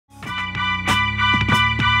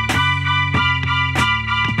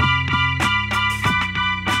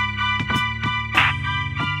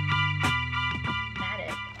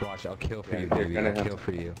for you, you're baby. gonna I'll have kill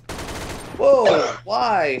for you. Whoa!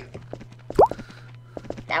 Why?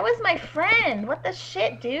 That was my friend. What the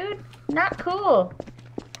shit, dude? Not cool.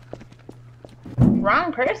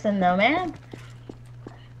 Wrong person, though, man.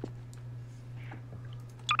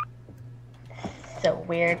 So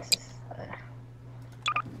weird.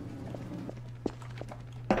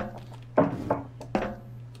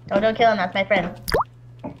 Oh, don't kill him. That's my friend.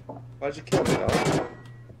 Why'd you kill me, though?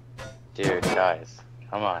 Dude, guys,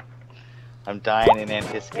 come on. I'm dying in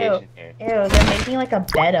anticipation here. Ew, they're making like a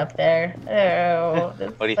bed up there. Ew.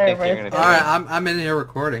 This What do you think you're server's gonna do? Alright, I'm in here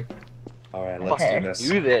recording. Alright, let's Okay. do this.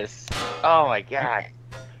 Do this. Oh my god.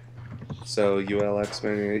 So, ULX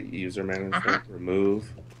menu, user management,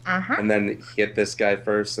 remove. Uh-huh. And then hit this guy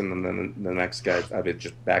first, and then the next guy, I mean,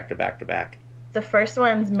 just back to back to back. The first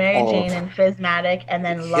one's Mary Oh. Jane and Physmatic, and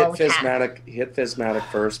then Hit Lolcat. Physmatic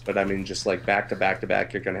first, but I mean, just like back to back to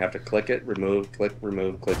back, you're gonna have to click it, remove, click,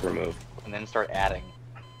 remove, click, remove. And then start adding.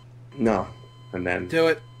 No. And then... Do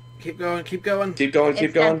it. Keep going, keep going. Keep going, keep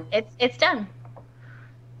It's going. done. It's done.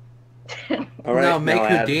 All right, Now make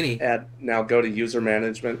now Houdini. now go to user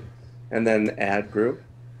management, and then add group.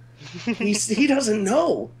 He doesn't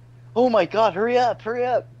know. Oh my god, hurry up,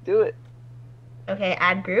 do it. Okay,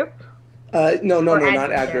 add group. No, Or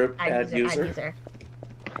not add user. group. Add Add user. user.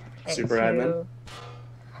 Okay, Super admin.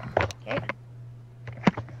 Okay.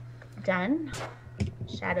 Done.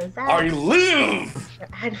 Shadows out. I live.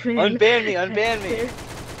 Admin. Unban me.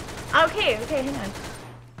 Okay, hang on.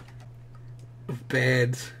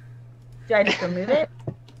 Bad. Do I just remove it?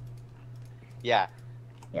 Yeah.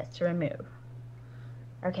 Yes, to remove.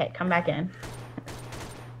 Okay, come back in.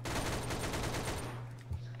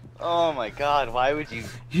 Oh my god, why would you...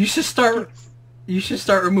 You should start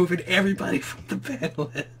removing everybody from the ban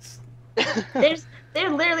list. There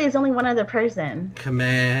literally is only one other person.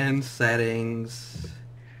 Command settings.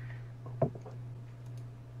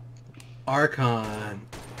 Archon.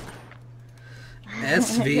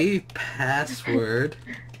 SV password.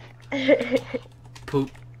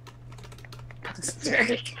 Poop.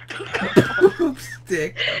 Poop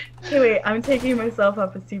stick. Okay, wait, I'm taking myself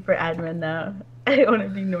off as super admin now. I don't want to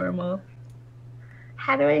be normal.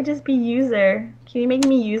 How do I just be user? Can you make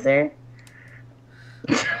me user?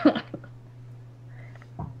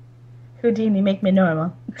 Houdini, make me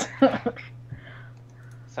normal.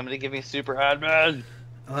 Somebody give me super admin!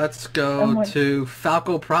 Let's go to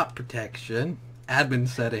Falco prop protection. Admin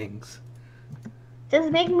settings.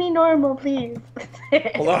 Just make me normal, please.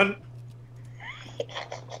 Hold on.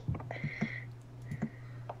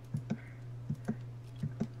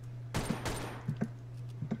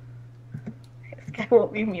 This guy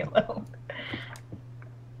won't leave me alone.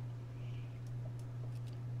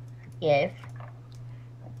 Yes.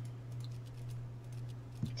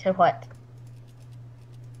 To what?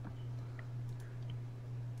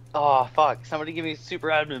 Oh fuck, somebody give me super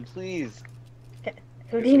admin, please!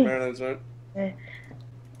 Houdini. User management. And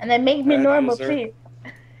then make me Add normal, user.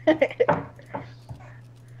 please.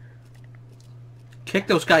 Kick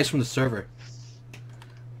those guys from the server.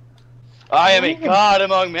 I am a god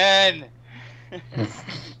among men!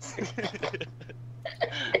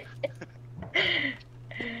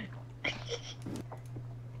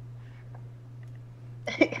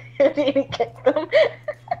 Houdini, kick them.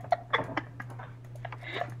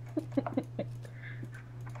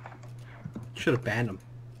 Should have banned them.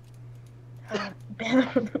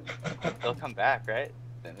 They'll come back, right?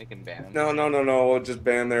 Then we can ban them. No. We'll just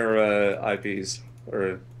ban their IPs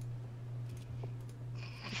or.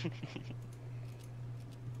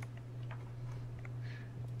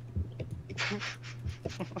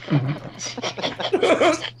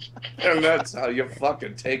 And that's how you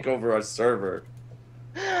fucking take over a server.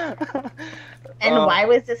 And why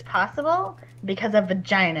was this possible? Because of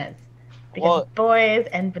vaginas. Because boys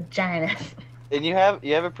and vaginas. And you have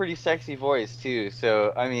a pretty sexy voice too,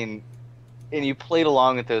 so I mean, and you played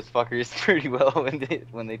along with those fuckers pretty well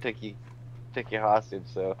when they took you hostage.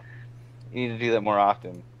 So you need to do that more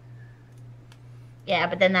often. Yeah,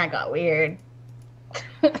 but then that got weird.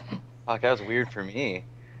 Fuck, that was weird for me.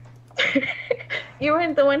 You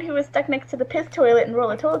weren't the one who was stuck next to the piss toilet and roll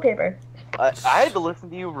of toilet paper. I had to listen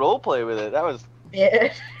to you roleplay with it. That was.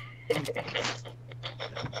 Yeah.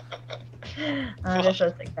 Oh, this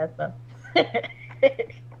was successful.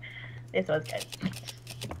 This was good.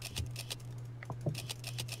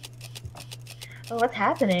 Oh, what's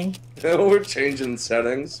happening? We're changing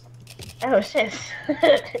settings. Oh, shit.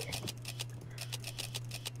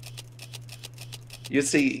 You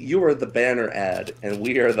see, you are the banner ad, and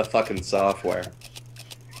we are the fucking software.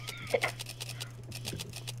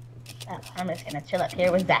 Oh, I'm just gonna chill up here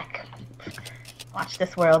with Zach. Watch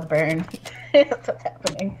this world burn. That's what's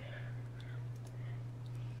happening.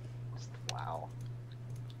 Wow.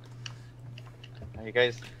 Are you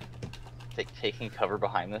guys taking cover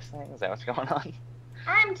behind this thing? Is that what's going on?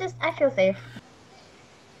 I feel safe.